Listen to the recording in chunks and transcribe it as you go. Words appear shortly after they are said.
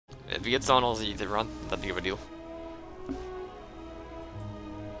if he gets on all the run, that'd be a deal.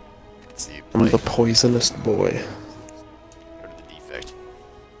 Let's see. I'm the poisonous boy. Go to the defect.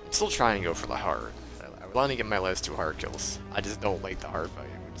 I'm still trying to go for the hard. I would like to get my last 2 hard kills. I just don't like the hard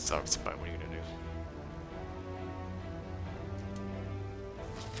value. It sucks, but what are you gonna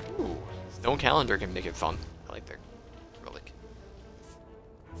do? Ooh, Stone Calendar can make it fun. I like that relic.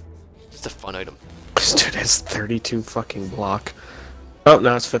 Just a fun item. This dude has 32 fucking block. Oh,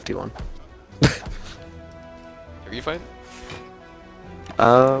 no, it's 51. Are you fighting?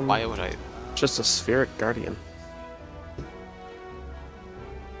 Why would I? Just a Spheric Guardian.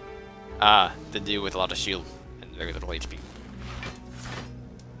 Ah, the dude with a lot of shield and very little HP.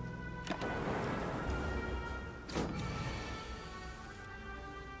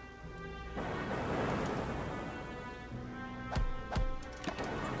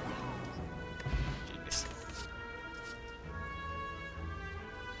 Genius.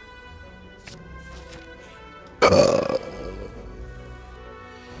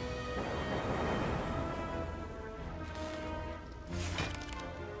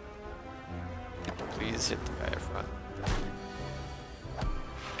 Please hit the guy up front.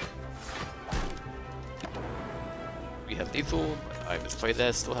 We have lethal, but I misplayed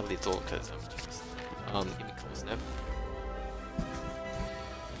that. Still have lethal because I'm just give me close now.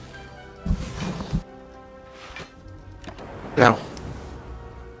 No.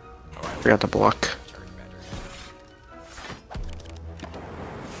 Oh, I Forgot to block. charge battery.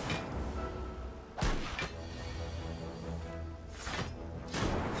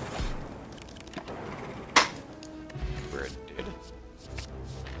 We're dead.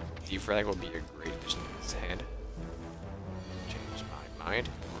 Defrag will be a great addition to his hand. Change my mind,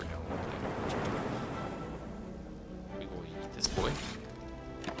 or no. We will eat this boy.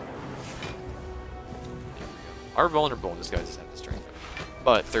 There we go. Our vulnerable in this guy doesn't have the strength,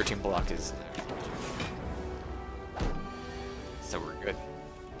 but 13 block is so we're good.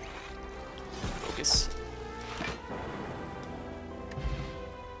 Focus.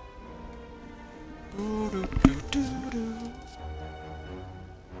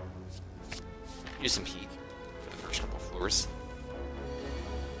 Use some heat for the first couple floors.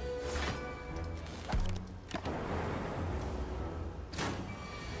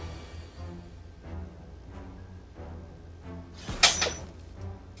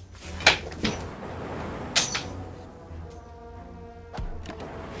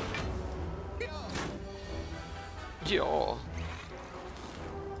 Yeah.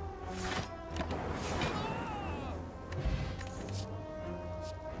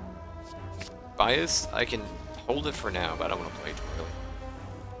 Bias, I can hold it for now, but I don't want to play too early.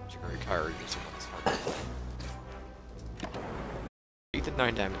 Trigger card is what's hard. 8 to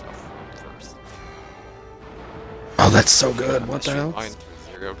 9 damage off first. Oh, that's so good. What the hell? Line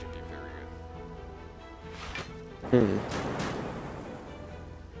through 0 could be very good.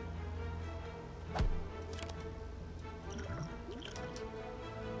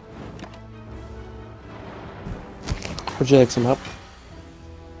 Would you like some help?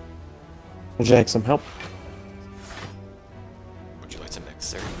 Would you like some help? Would you like to mix,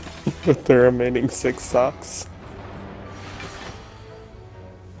 sir? With the remaining 6 socks?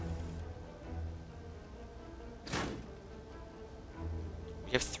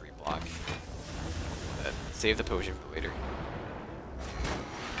 We have 3 block. Save the potion for later.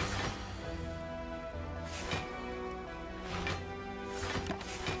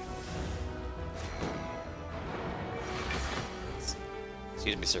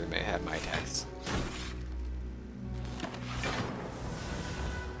 Excuse me, sir, may I have my attacks?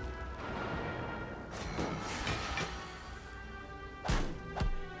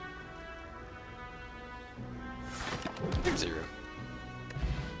 Game 0.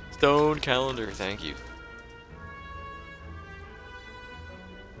 Stone Calendar, thank you.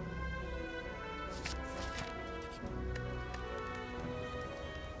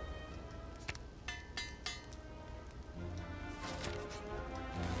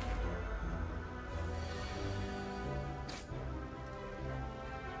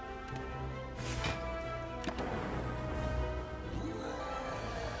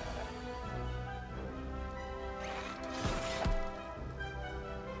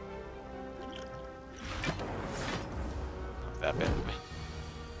 That bad.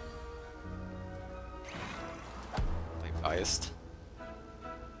 Play biased.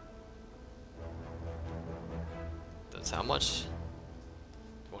 Does how much?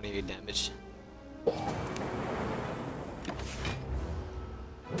 28 damage. I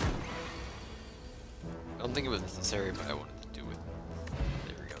don't think it was necessary, but I wanted to do it.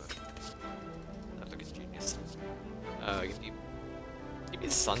 There we go. That looks genius. Give me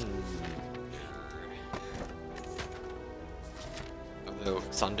Sunder. Although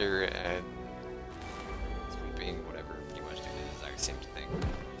Sunder and sweeping, whatever, pretty much do the exact same thing.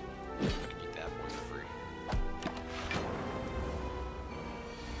 I'm gonna get that boy for free.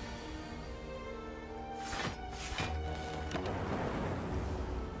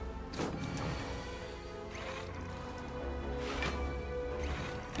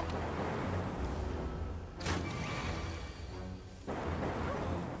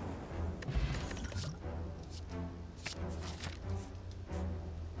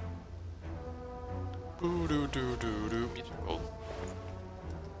 Boo doo doo doo doo. Beautiful.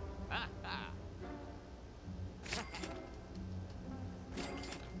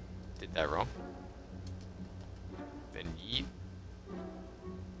 Did that wrong. Then yeet.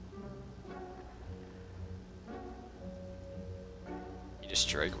 You just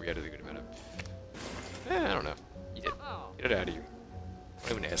strike. We got a good amount of. I don't know. You did. Get it out of here.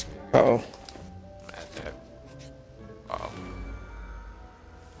 Don't even ask me. Uh-oh. Add that. Uh-oh.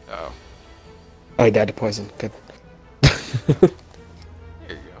 Uh-oh. Oh, he died to poison. Good. There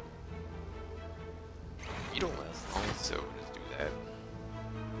you go. You don't last long, so just do that.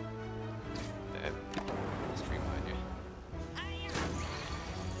 Then streamline you.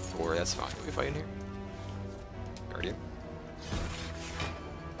 Or that's fine. Do we fight in here? Guardian.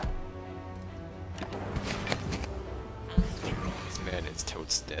 This man is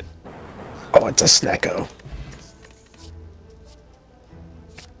totes dead. Oh, it's a Snecko.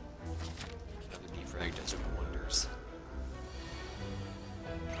 Defrag does wonders.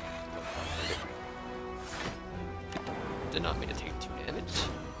 Did not mean to take 2 damage.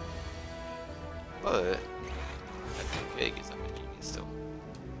 But that's okay because I'm a genius still.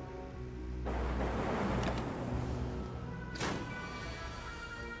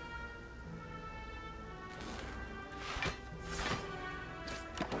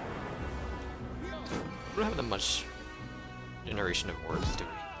 We don't have that much generation of orbs, do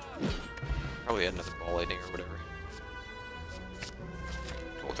we? Probably add another ball lightning or whatever.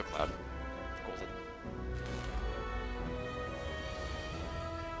 Hold the cloud. Hold it.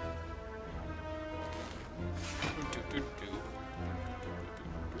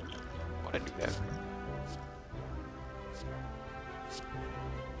 Why'd I do that?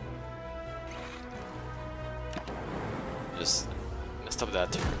 Just messed up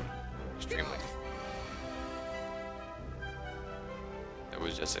that turn. Extremely. That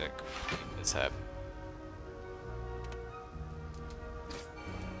was just a complete mishap.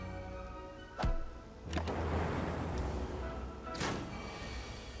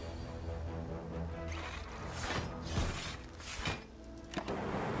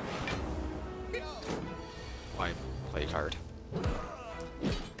 Why play card?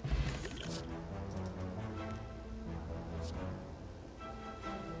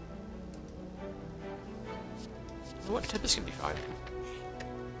 What? Tempest can be fine.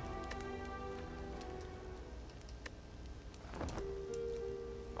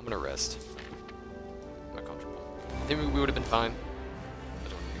 I'm gonna rest. I'm not comfortable. I think we would have been fine. I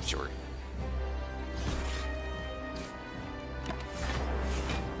don't think sure.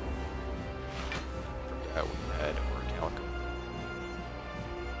 Forgot we had Orichalcum.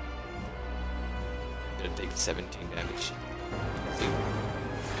 Gonna take 17 damage. See?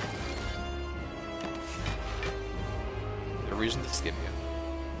 No reason to skip you.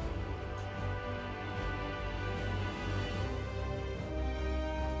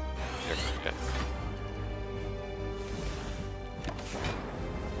 Yeah.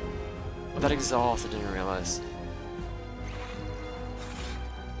 Oh, that exhaust, I didn't realize.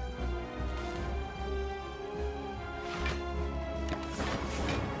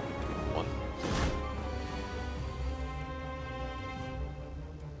 One.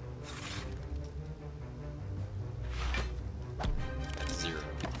 That's 0.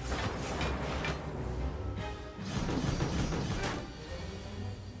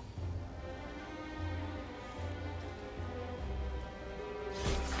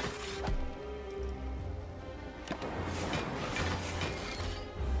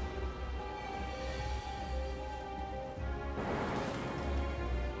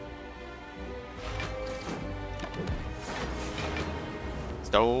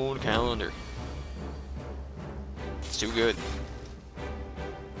 Stone calendar. It's too good.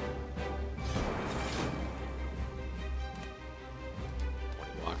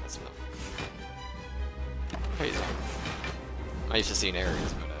 20 block, that's enough. Pays off. I'm not used to seeing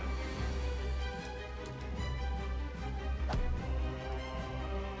areas, but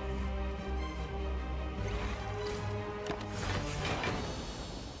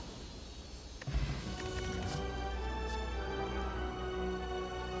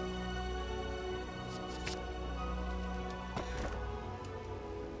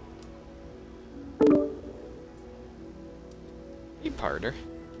partner.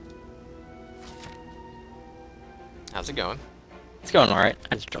 How's it going? It's going alright.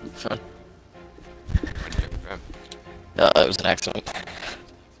 I just dropped the phone. Okay. It was an accident.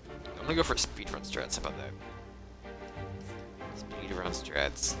 I'm gonna go for speedrun strats. How about that? Speedrun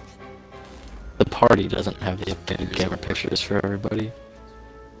strats. The party doesn't have the updated camera pictures for everybody.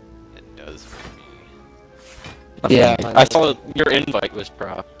 It does for me. Yeah, I saw your invite was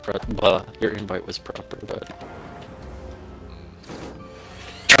your invite was proper, but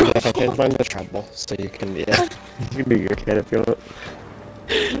I can't find the treble, so you can, yeah, you can do your kid if you want.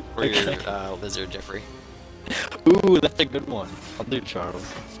 Or your lizard, Jeffrey. ooh, that's a good one. I'll do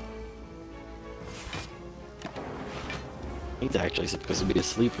Charles. He's actually supposed to be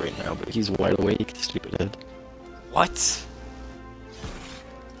asleep right now, but he's wide awake, stupid head. What?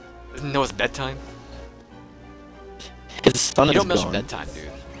 Doesn't know it's bedtime? His son You is don't mess gone. with bedtime,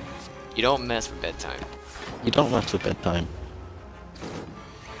 dude. You don't mess with bedtime. You don't mess with bedtime.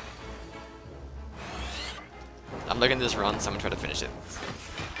 I'm looking at this run, so I'm gonna try to finish it.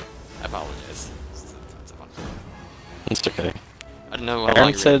 I apologize. It's a fun one. It's okay. I don't know how long Aaron you're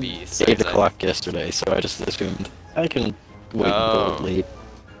gonna said be. So 8 o'clock yesterday, so I just assumed I can wait Oh. until late.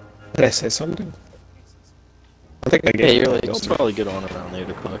 Did I say something? I think I Yeah, gave you're you like, that I'll yesterday. probably get on around 8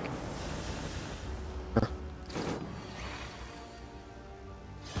 o'clock.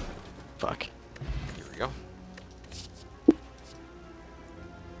 Fuck. Here we go.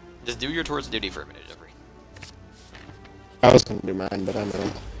 Just do your towards duty for a minute, Jeffrey. I was gonna do mine, but I'm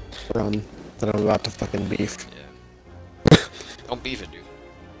gonna run that I'm about to fucking beef. Yeah. Don't beef it, dude.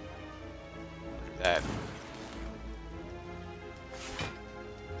 Don't do that.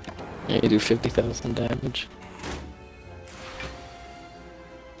 Yeah, you do 50,000 damage.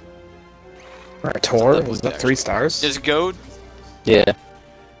 Alright, Tor, level is that deck. 3 stars? Just go Yeah.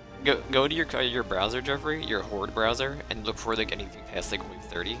 go to your browser, Jeffrey, your Horde browser, and look for like anything past like wave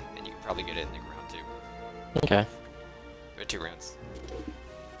 30, and you can probably get it in like round 2. Okay. Or 2 rounds.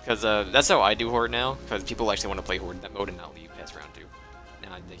 Because that's how I do Horde now, because people actually want to play Horde in that mode and not leave past round 2.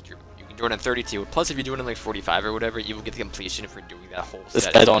 Now I think you can join on 32, plus if you're doing it on like 45 or whatever, you will get the completion for doing that whole This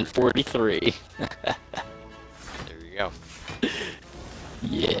set. guy's on 43. There you go.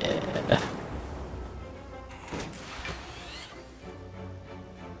 Yeah.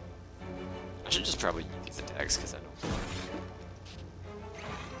 I should just probably use these attacks, because I don't...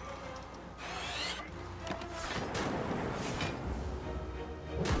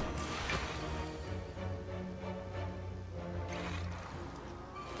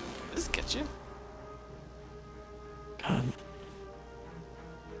 Does this get you? God.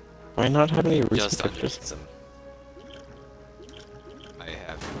 Do I not have any recent Just under pictures? some. I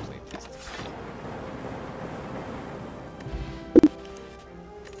have played this.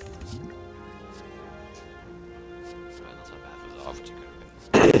 Unless my math was off, which it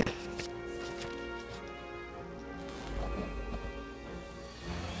could have been.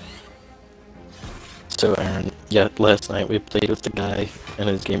 So Aaron, yeah, last night we played with the guy, and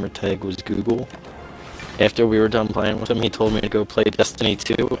his gamer tag was Google. After we were done playing with him, he told me to go play Destiny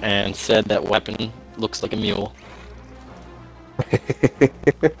 2, and said that weapon looks like a mule.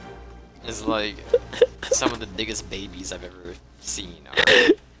 It's like some of the biggest babies I've ever seen. Are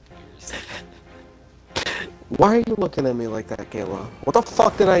Why are you looking at me like that, Kayla? What the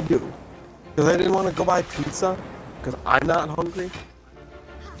fuck did I do? Because I didn't want to go buy pizza? Because I'm not hungry?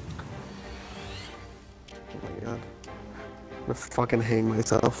 Oh my god. I'm gonna fucking hang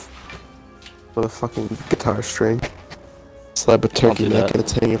myself with a fucking guitar string. Slap a turkey do neck that. and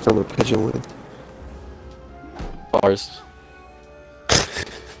it's hanging from a pigeon wing. Bars.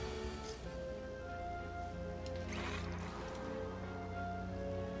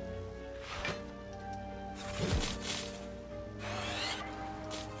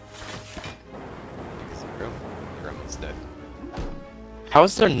 You're almost dead. How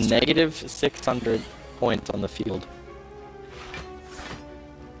is there negative 600 points on the field?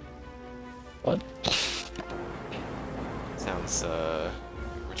 What? Sounds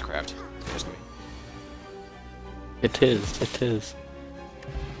witchcraft. Just me. It is, it is.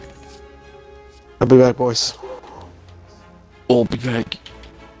 I'll be back, boys. We'll be back.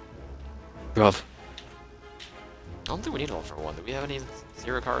 Rough. I don't think we need all for one. Do we have any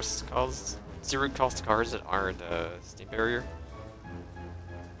zero cost cars that aren't steam barrier?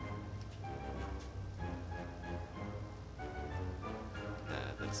 Nah,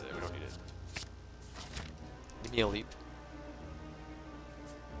 that's it. We don't need it. Give me a leap.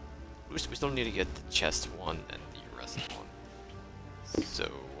 We still need to get the chest one and the rest one. So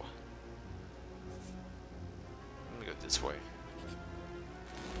I'm gonna go this way.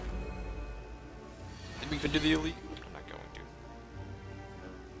 Think we could do the elite? I'm not going to.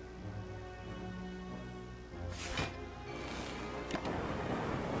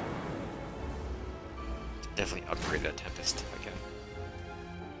 definitely upgrade that Tempest if I can.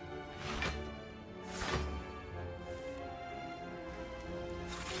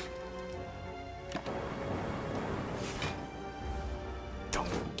 Don't.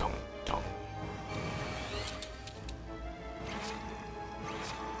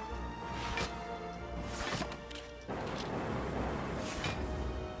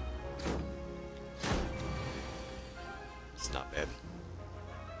 It's not bad.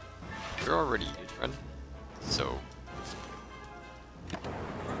 You're already good, friend. So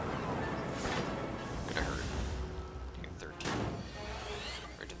gonna hurt. Taking 13.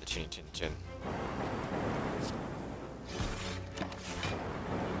 Right to the chin.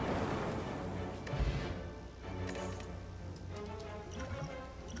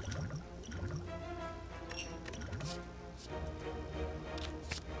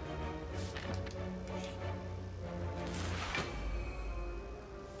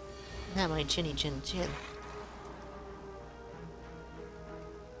 Not my chinny chin chin.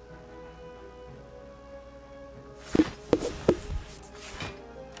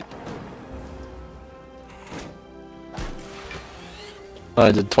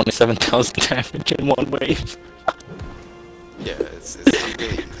 I did 27,000 damage in one wave. Yeah, it's not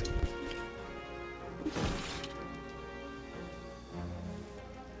really.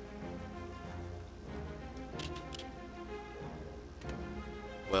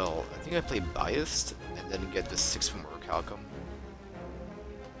 Well, I think I play Biased and then get the 6 from Orichalcum.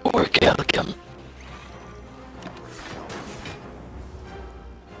 Orichalcum.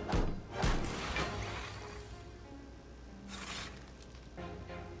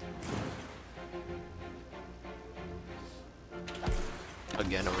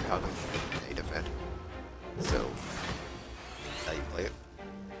 Again, Orichalcum is a native event. So, that's how you play it.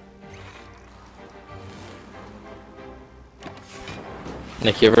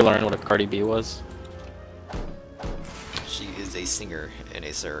 Nick, you ever learn what a Cardi B was? She is a singer in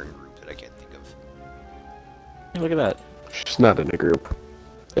a certain group that I can't think of. Hey, look at that. She's not in a group.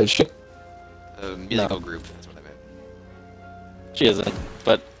 Is she? A musical No. group, that's what I meant. She isn't,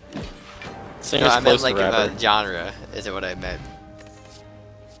 but No, singer's I meant close like to rapper. genre, is what I meant.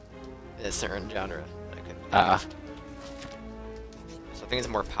 In a certain genre. I couldn't think Ah. of. So I think it's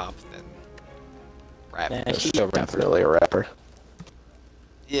more pop than rap. Yeah, she's She's a rapper. definitely a rapper.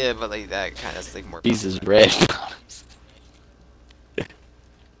 Yeah, but like that kind of like more. Jesus, pop. red.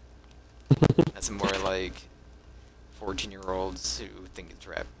 That's more like 14-year-olds who think it's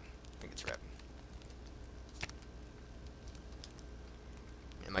rap.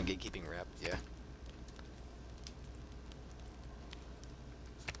 Am I gatekeeping rap? Yeah.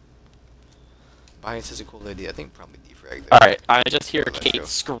 Bias is a cool idea. I think probably defrag there. Alright, I just hear Let's Kate go.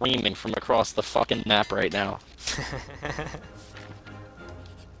 screaming from across the fucking map right now.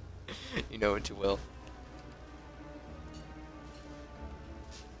 You know it too well.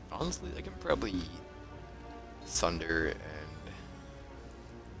 Honestly, I can probably eat Sunder and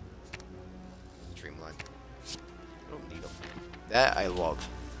Streamline. I don't need them. That I love.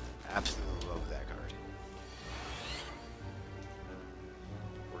 Absolutely love that card.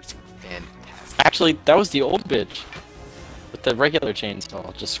 Works fantastic. Actually, that was the old bitch. With the regular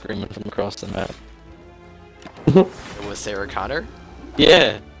chainsaw, just screaming from across the map. It was Sarah Connor.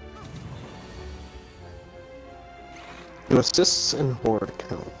 Yeah. Do assists and horde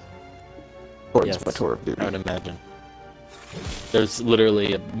count? Horde's Yes, my tour of duty. I would imagine. There's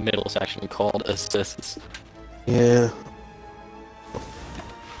literally a middle section called assists. Yeah.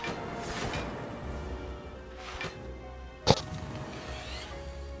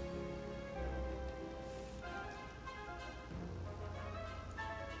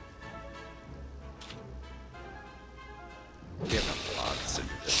 We have enough blocks to do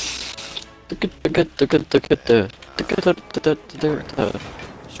this.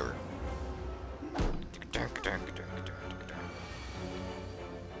 Sure.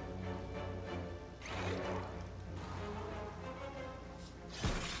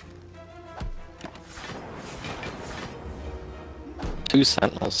 Two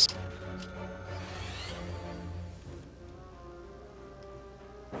sentinels.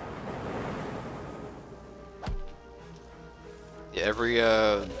 Yeah, every you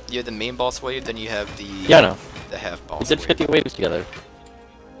have the main boss wave, then you have the Yeah, I know. the half We boss did wave. 50 waves together.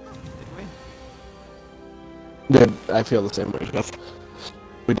 Did we? I feel the same way, Jeff.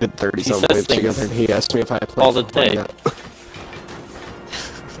 We did 30 He some says waves things together, and he asked me if I played all the something day. like that.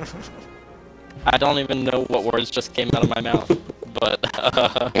 I don't even know what words just came out of my mouth, but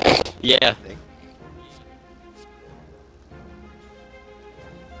yeah. Thing.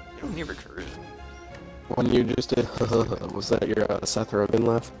 You don't need recursion. When you just did, was that your Seth Rogen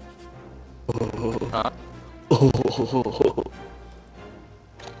laugh? Huh?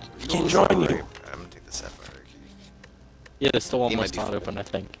 He can join you. I'm gonna take the Sapphire key. Yeah, there's still one He more might be spot full. open, I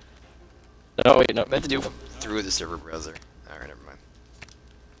think. No, wait, no. I meant to do through the server browser. Alright, never mind.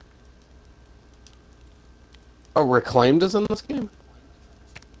 Oh, Reclaimed is in this game?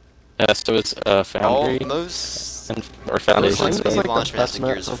 So it's Foundry Most and, or Foundation. Reclaimed of is the like the launch maps best in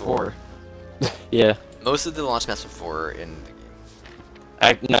map Gears so of far. War. Yeah. Most of the launch maps before are in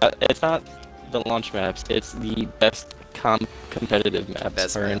the game. No, it's not the launch maps. It's the best competitive maps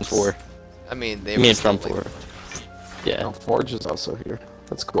Best are in maps. 4. I mean, they I were mean, still from like, 4. Yeah. Oh, Forge is also here.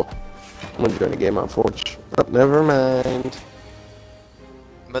 That's cool. I'm gonna join a game on Forge. Oh, never mind.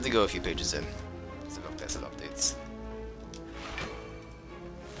 I'm about to go a few pages in. Some updates.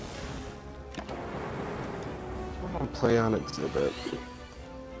 I'm gonna play on Exhibit.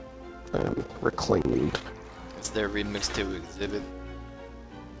 And Reclaimed. It's their remix to Exhibit.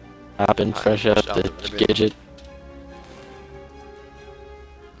 Hopping fresh out the Gidget.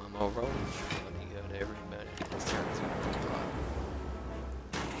 I'm all rolling. Let me go to everybody. Let's turn this on.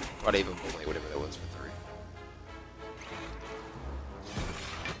 What even play whatever that was for 3.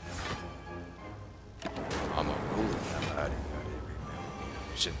 I'm a ruler.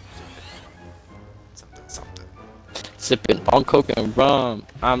 Something. Sipping on coke and rum.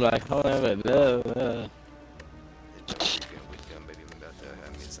 I'm like, hold on, Weekend, baby. I'm about to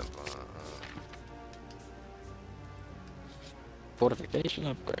have me some fortification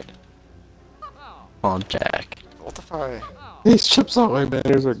upgrade. On Jack. Voltify. These chips on my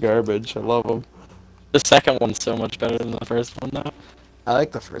banners are garbage. I love them. The second one's so much better than the first one now. I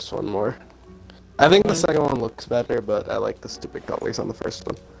like the first one more. I think the second one looks better, but I like the stupid colors on the first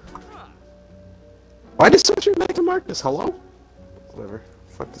one. Why did switch me back to Marcus? Hello? Whatever.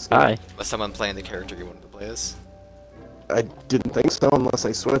 Fuck this guy. Hi. Was someone playing the character you wanted to play as? I didn't think so unless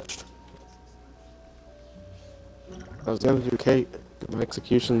I switched. I was gonna do Kate. Get my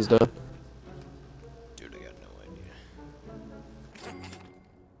executions done. Dude, I got no idea.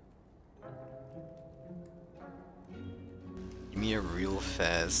 Give me a real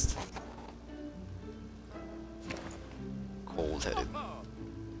fast, cold-headed.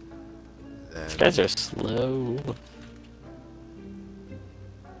 These guys are slow.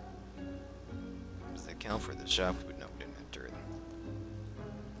 Does that count for the shop? No, we didn't enter it.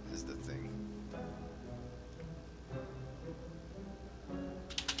 Is the thing.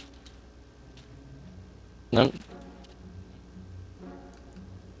 Nope.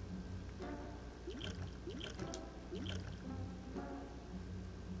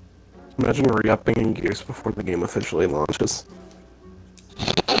 Imagine re-upping in Gears before the game officially launches.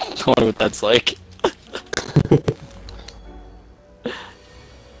 I wonder what that's like.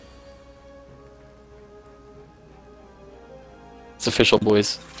 It's official,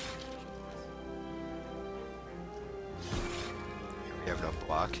 boys. We have no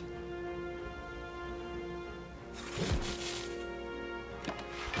block.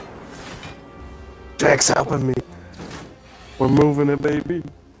 Jack's helping me. We're moving it, baby.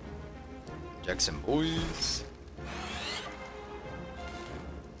 Jackson boys.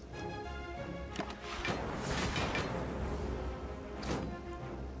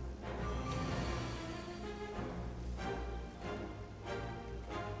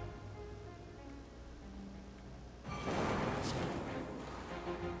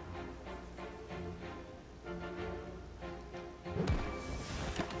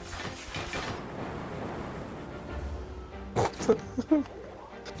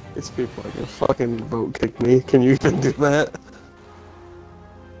 These people are gonna fucking vote kick me. Can you even do that?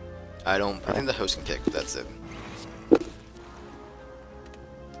 I think the host can kick, but that's it.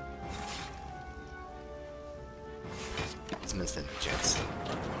 It's an instant chance.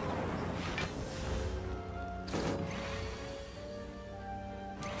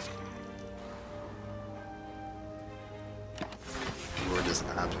 We're just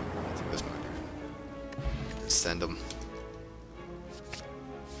absolutely going to this murder. Send them.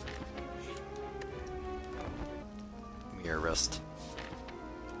 Give me your rest.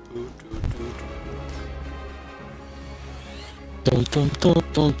 Dum, dum, dum,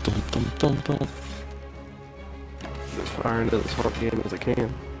 dum, dum, dum, dum, dum. As far into this hard game as I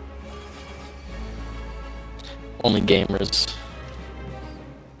can. Only gamers.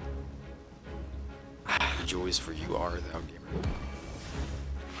 The joys for you are thou gamer.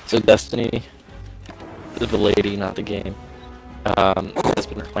 So Destiny, the lady, not the game, has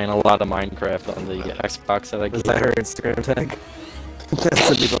been playing a lot of Minecraft on the Xbox that I Is get. that her Instagram tag? That's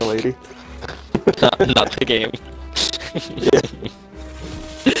the lady. not the game.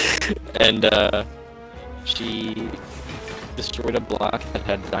 And she destroyed a block that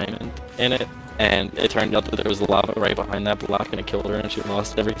had diamond in it, and it turned out that there was lava right behind that block, and it killed her, and she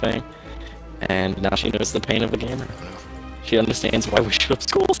lost everything. And now she knows the pain of a gamer. She understands why we should have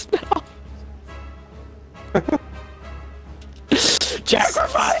schools now. Jack,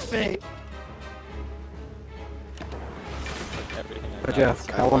 revive me! But yeah,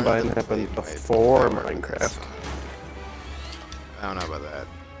 Columbine happened before Minecraft. I don't know about that.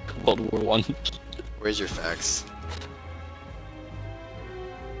 World War One. Where's your facts?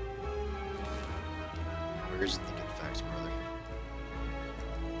 Where's the good facts, brother?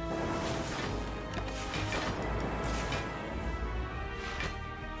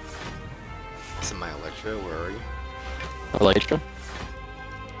 This is my Electro, where are you? Elytra?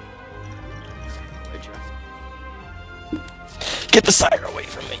 Electro? Get the sire away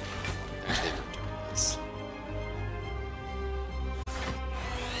from me! Actually, we're doing this.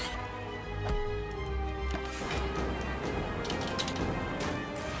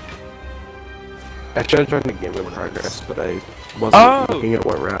 I tried trying to game in progress, but I wasn't looking at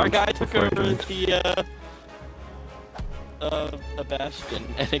what round. Our guy took before I over joined. a bastion,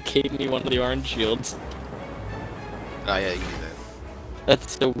 and it gave me one of the orange shields. Oh yeah, you can do that.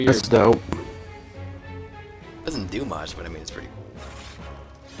 That's so weird. That's dope. Doesn't do much, but I mean it's pretty cool.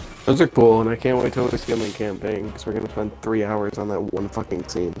 Those are cool, and I can't wait till we see them in campaign, because we're gonna spend 3 hours on that one fucking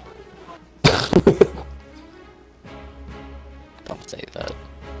scene. Don't say that.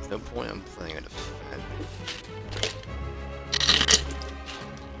 There's no point in playing a defend.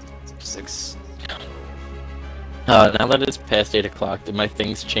 6. Now that it's past 8 o'clock, did my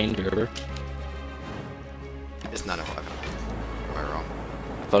things change over? It's 9 o'clock. Am I wrong?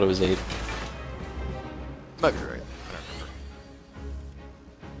 I thought it was 8. Might be right. I don't remember.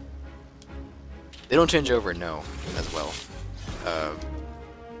 They don't change over, no, as well.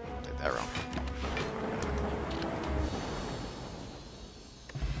 Did that wrong.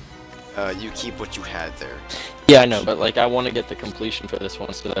 You keep what you had there. Yeah, I know, but like I want to get the completion for this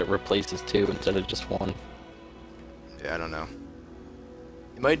one so that it replaces 2 instead of just 1. Yeah, I don't know.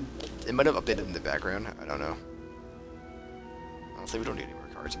 It might have updated in the background. I don't know. Honestly, we don't need any more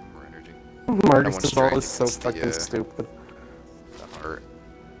cards and more energy. Marcus' want ball is strength so against the, fucking stupid. The heart.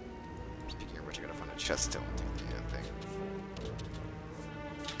 Speaking of which, I gotta find a chest still and take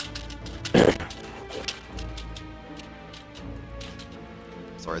the thing.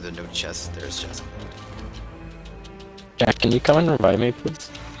 Sorry, there's no chest. There's chest. Jack, can you come and revive me,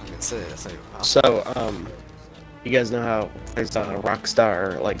 please? I can say that's not even possible. So, you guys know how there's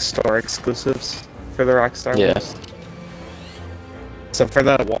Rockstar, like, store exclusives for the Rockstar Yeah. ones? So for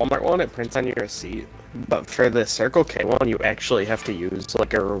the Walmart one, it prints on your receipt. But for the Circle K one, you actually have to use,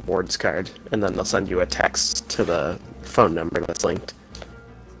 like, a rewards card. And then they'll send you a text to the phone number that's linked.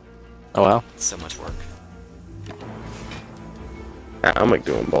 Oh wow. It's so much work. I'm, like,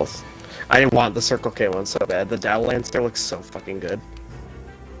 doing both. I want the Circle K one so bad. The Dow Lancer looks so fucking good.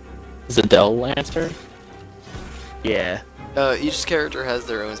 Zadell Lancer? Yeah. Each character has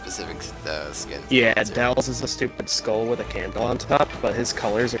their own specific skin. Yeah, Lancer. Dell's is a stupid skull with a candle on top, but his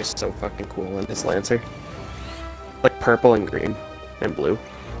colors are so fucking cool in his Lancer. Like purple and green and blue.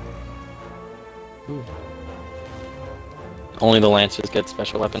 Ooh. Only the Lancers get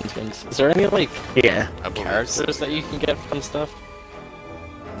special weapon skins. Is there any, like, Yeah. I believe characters that you can get from stuff?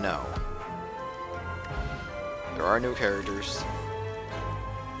 No. There are no characters.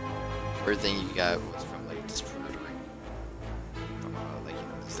 Everything you got was from, like, just recruiting. From, like, you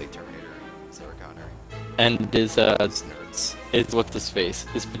know, just like Terminator, Sarah Connor. And is Nerds. what's his face?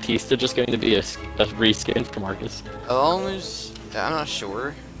 Is Batista just going to be a reskin for Marcus? Almost. I'm not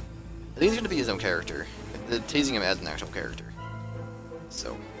sure. I think he's gonna be his own character. They're teasing him as an actual character.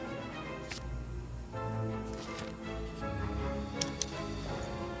 So.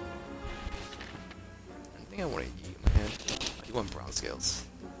 I think I want to eat, man. I do want brown scales.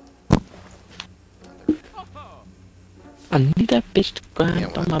 I need that bitch to grind Yeah,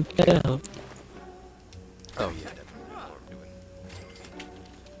 on what? my belt. Oh yeah, definitely. Know what we're doing.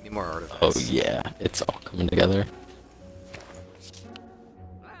 Need more artifacts. Oh yeah, it's all coming together.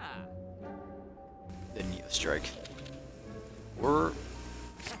 Then you strike. Or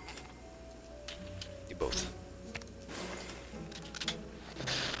do both.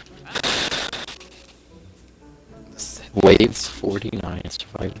 Waves 49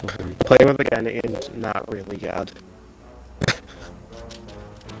 survival. Playing with a guy named Not Really God.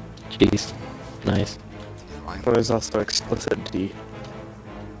 Jeez, nice. Fine. There's also explicit D.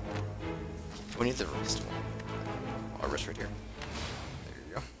 We need the wrist one. I'll wrist right here. There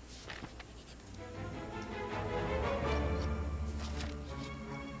you go.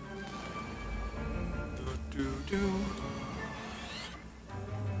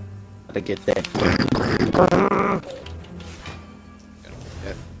 Gotta get that.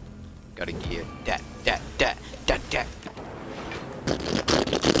 Gotta get that.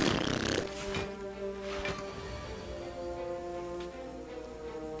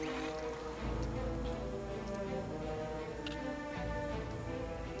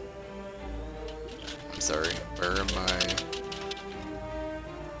 I'm sorry. Where am I?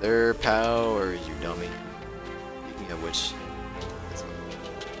 There, power, you dummy. Speaking of which, this one.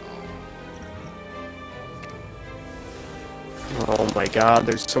 Oh my god,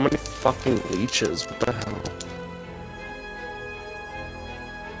 there's so many fucking leeches. What the hell?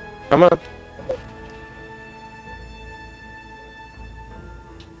 Come up.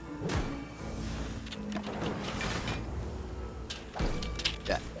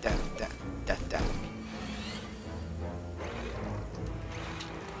 That.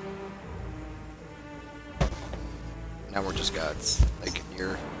 Now we're just gods. Like,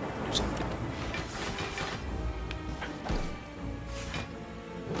 here, do something.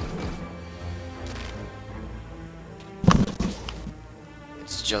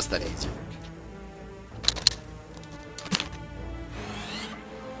 It's just that easy.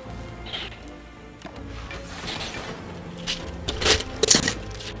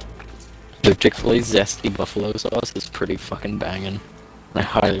 The Chick-fil-A zesty buffalo sauce is pretty fucking banging. I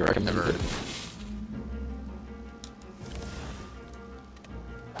highly recommend it.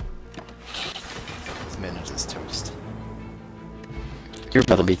 This manages toast. You're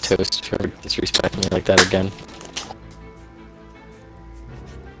about to be toast for disrespecting me like that again.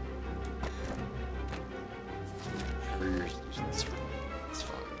 It's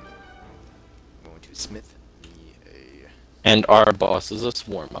fine. I'm going to smith me a... And our boss is a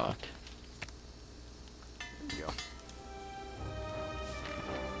Swarmok. There we go.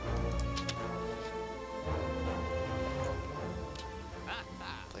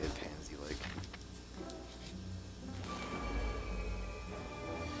 Play a pansy like.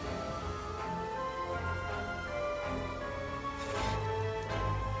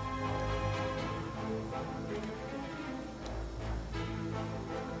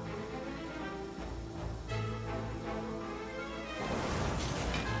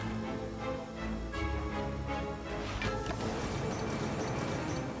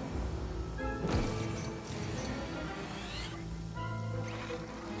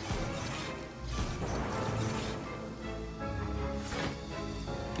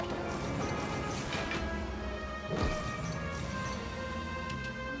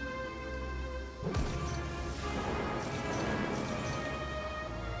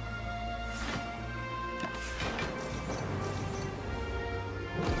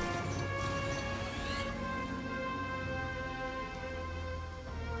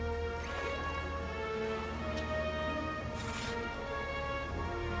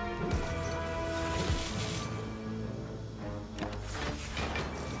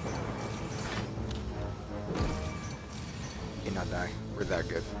 Not die. We're that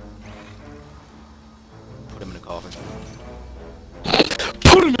good. Put him in a coffin.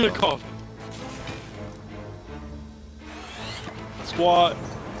 Put him in a coffin! Squat!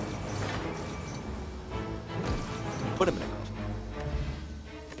 Put him in a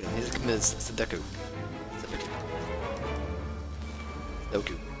coffin. His name is Sudoku.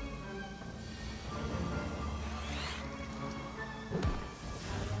 Sudoku.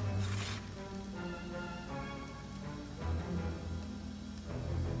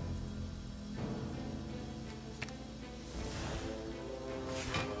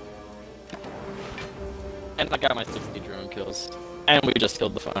 And I got my 60 drone kills. And we just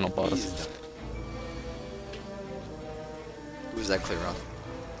killed the final He's boss. done. Who's that clear on?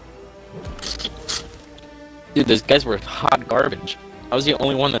 Dude, those guys were hot garbage. I was the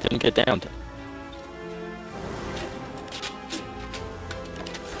only one that didn't get down.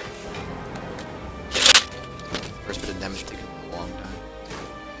 First bit of damage taken a long time.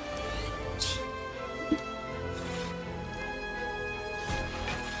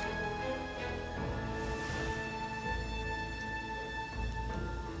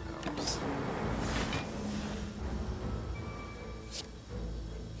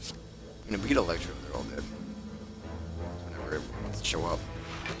 I mean, we get Electro, they're all dead. Whenever it wants to show up.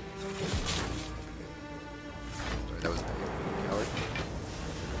 Sorry, that was a coward.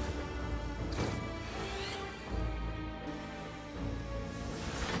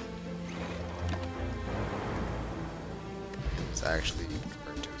 It's actually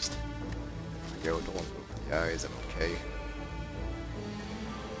burnt toast. There we go, don't go for the eyes, I'm okay.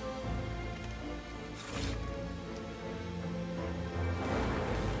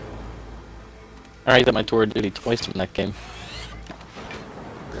 Alright, got my tour duty twice in that game.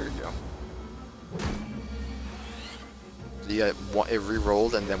 Very good. go. So you got one, it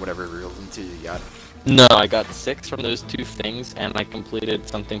re-rolled, and then whatever it re-rolled into, you got. No, I got 6 from those 2 things, and I completed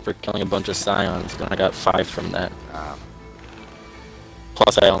something for killing a bunch of scions, and I got 5 from that.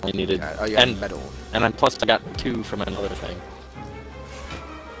 Plus, I only needed... Oh, you got metal. And plus, I got 2 from another thing.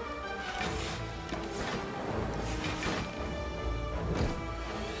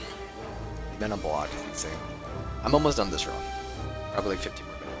 Then a block is insane. I'm almost done this run. Probably like 15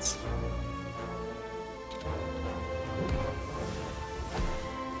 more minutes.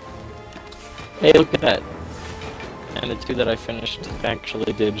 Hey, look at that. And the 2 that I finished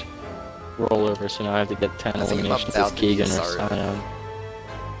actually did roll over, so now I have to get 10 eliminations as Keegan or Scion.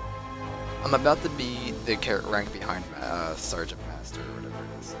 I'm about to be the rank behind Sergeant Master or whatever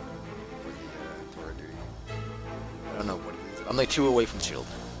it is for the tour duty. I don't know what it is. I'm like 2 away from Shield.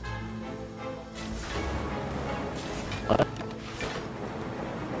 What?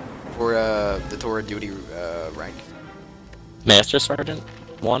 For the tour duty rank. Master Sergeant?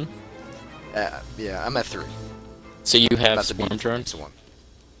 1? Yeah, I'm at 3. So you have Swarm Drones? 1.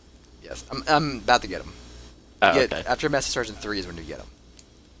 Yes, I'm about to get him. Okay. After Master Sergeant 3 is when you get him.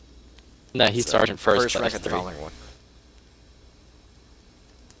 No, he's Sergeant First rank Class at the 3. following one.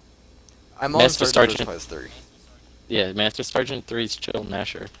 I'm Master on Sergeant Class 3. Yeah, Master Sergeant 3 is Chill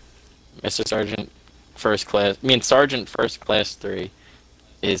Masher. Master Sergeant First Class... Sergeant First Class 3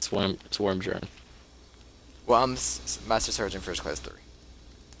 is Swarm Drone. Well, I'm Master Sergeant First Class 3.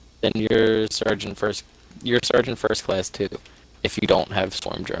 Then you're Sergeant First Class 2, if you don't have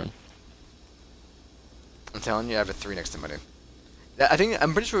Swarm Drone. I'm telling you, I have a 3 next to my name.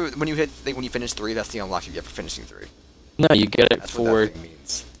 I'm pretty sure when you finish 3, that's the unlock you get for finishing 3. No, you get it That's for... what that thing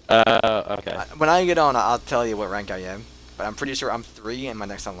means. Okay. When I get on, I'll tell you what rank I am. But I'm pretty sure I'm 3, and my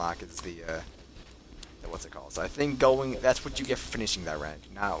next unlock is the what's it called? So I think that's what you get for finishing that rank,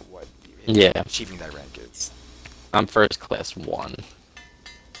 not what achieving that rank is. I'm First Class 1.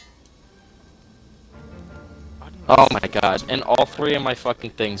 Oh my god, and all 3 of my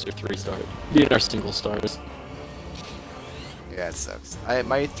fucking things are 3 stars. These are single stars. Yeah, it sucks.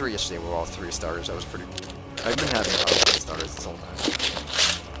 My 3 yesterday were all 3 stars. That was pretty cool. I've been having a lot of 3 stars this whole time.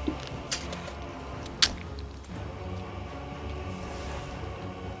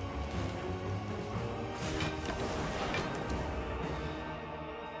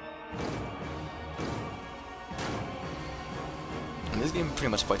 And this game pretty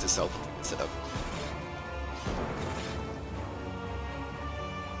much fights itself with the setup.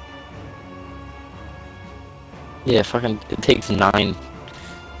 Yeah, fucking, it takes 9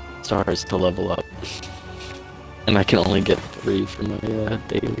 stars to level up. And I can only get 3 for my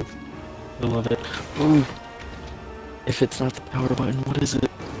dailies. I love it. Ooh. If it's not the power button, what is it?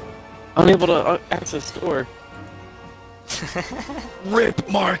 Unable to access store. RIP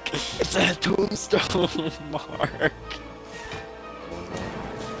Mark! It's a tombstone Mark!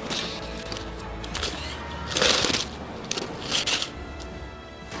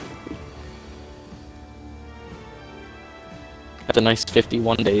 Got a nice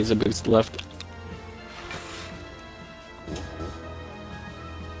 51 days of boost left.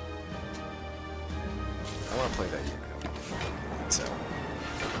 I want to play that game. So.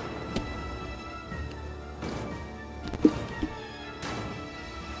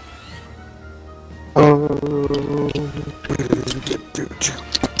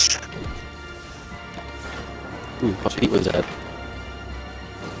 Ooh, what beat was that?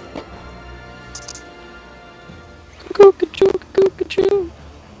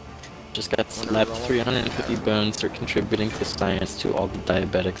 Just got slapped 350 bones for contributing to science to all the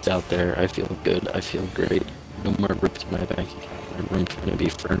diabetics out there. I feel good. I feel great. No more ripped in my bank account. My room's gonna be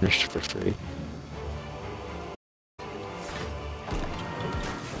furnished for free.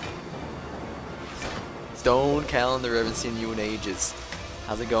 Stone calendar, haven't seen you in ages.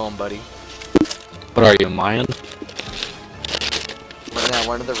 How's it going, buddy? What are you, Mayan? Right now,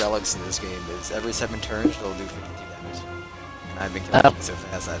 one of the relics in this game is every 7 turns they'll do 52 damage. And I've been killing them so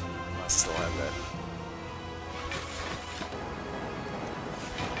fast I must still have that.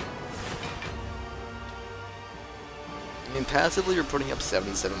 I mean, passively you're putting up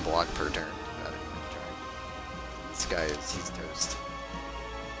 77 block per turn. This guy he's toast.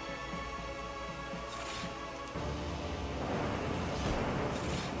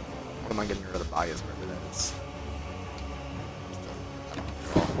 What am I getting rid of the bias, wherever that is?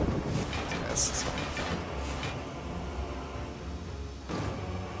 Yes.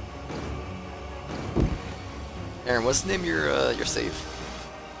 Aaron, what's the name of your save?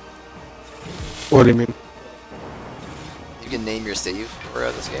 What do you mean? You can name your save for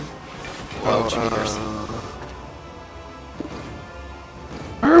this game? What would you name yours?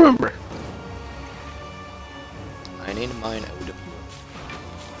 I remember main mine OW.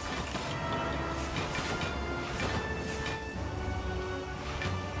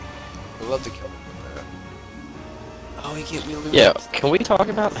 I love the kill. Oh, he can't wheel the Yeah, can we talk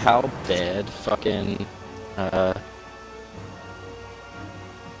about how bad fucking, what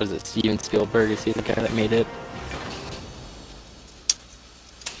is it, Steven Spielberg, is he the guy that made it?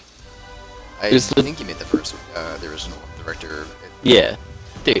 I think he made the first, the original director. Yeah.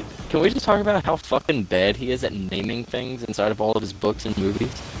 Dude, can we just talk about how fucking bad he is at naming things inside of all of his books and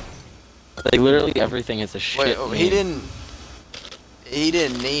movies? Like, literally everything is a shit Wait, oh, name. he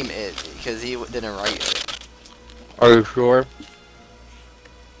didn't name it because he didn't write it. Are you sure?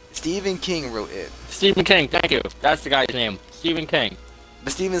 Stephen King wrote it. Stephen King, thank you. That's the guy's name. Stephen King.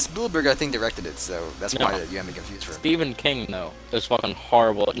 But Steven Spielberg, I think, directed it, so that's No. why you have me confused for him. Stephen King, though, is fucking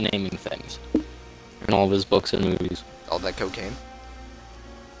horrible at naming things. In all of his books and movies. All that cocaine.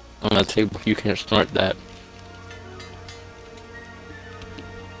 I'm gonna say you can't snort that.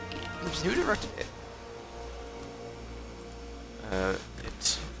 Who directed it?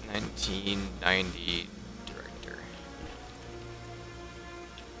 It's 1990 director.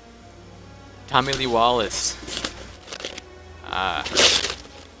 Tommy Lee Wallace.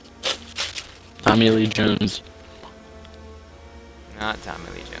 Tommy Lee Jones. Not Tommy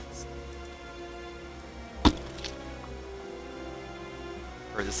Lee Jones.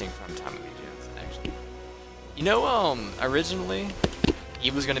 Furthest thing from Tommy Lee Jones, actually. You know, originally, he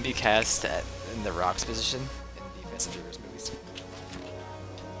was gonna be cast in The Rock's position in the Fast and Furious movies.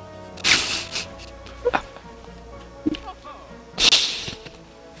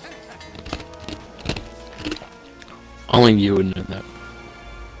 Only you would know that.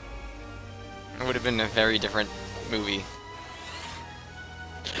 It would have been a very different movie.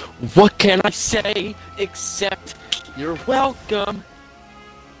 What can I say except you're welcome?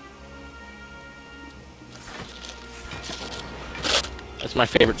 That's my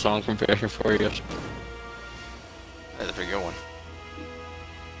favorite song from Fast and Furious. That's a pretty good one.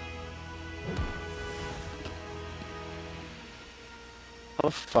 How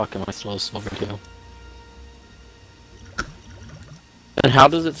the fuck am I still a silver tail? And how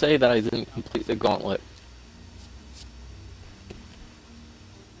does it say that I didn't complete the gauntlet?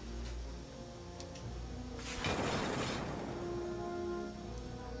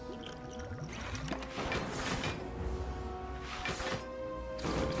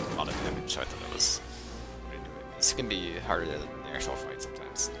 A lot of damage, so I thought it was. This can be harder than the actual fight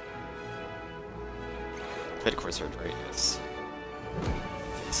sometimes. Played Corsair, right? Yes.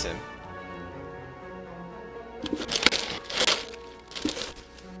 It's him.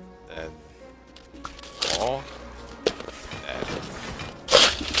 Then. Oh. Then.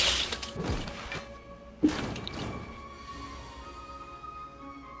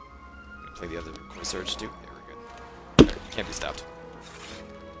 Play the other Corsair too. Yeah, we're good. Can't be stopped.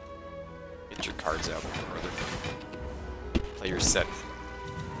 Get your cards out, brother. Play your set.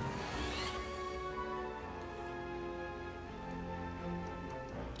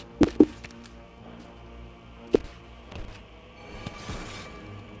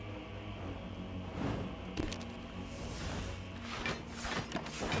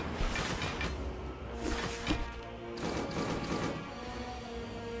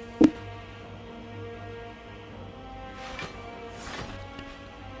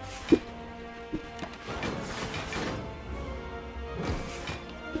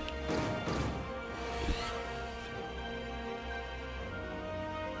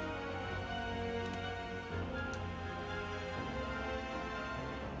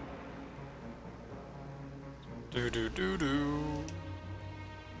 Do do do do.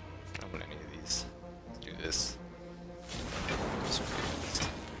 I don't want any of these. Let's do this.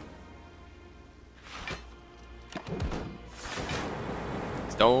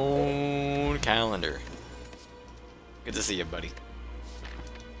 Stone calendar. Good to see you, buddy.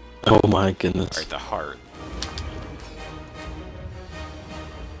 Oh my goodness. Alright, the heart.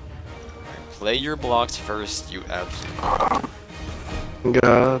 Alright, play your blocks first, you absolute.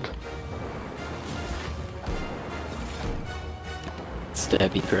 God.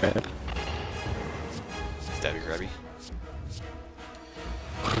 Stabby crab. Stabby grabby.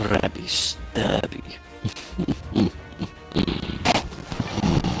 Crabby stabby.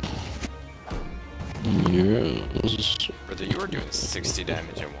 Yes. Brother, you were doing 60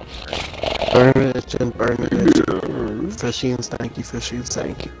 damage in one part. Burn it and burn it. Fishy and stanky, fishy and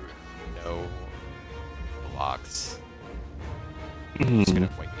stanky. No blocks. Just gonna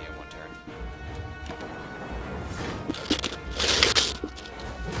wake me in one turn.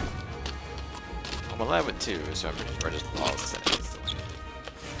 I'm alive with 2, so I'm pretty sure I just lost that.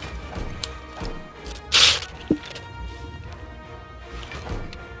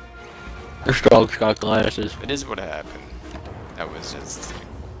 Her dog's got glasses. It is what happened. That was just...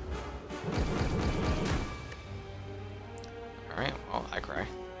 Alright, well, I cry.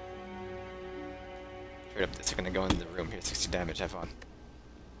 Straight up, this is gonna go into the room here, 60 damage, have fun.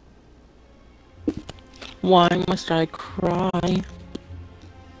 Why must I cry? Alright,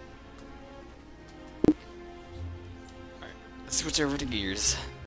 let's switch over to gears.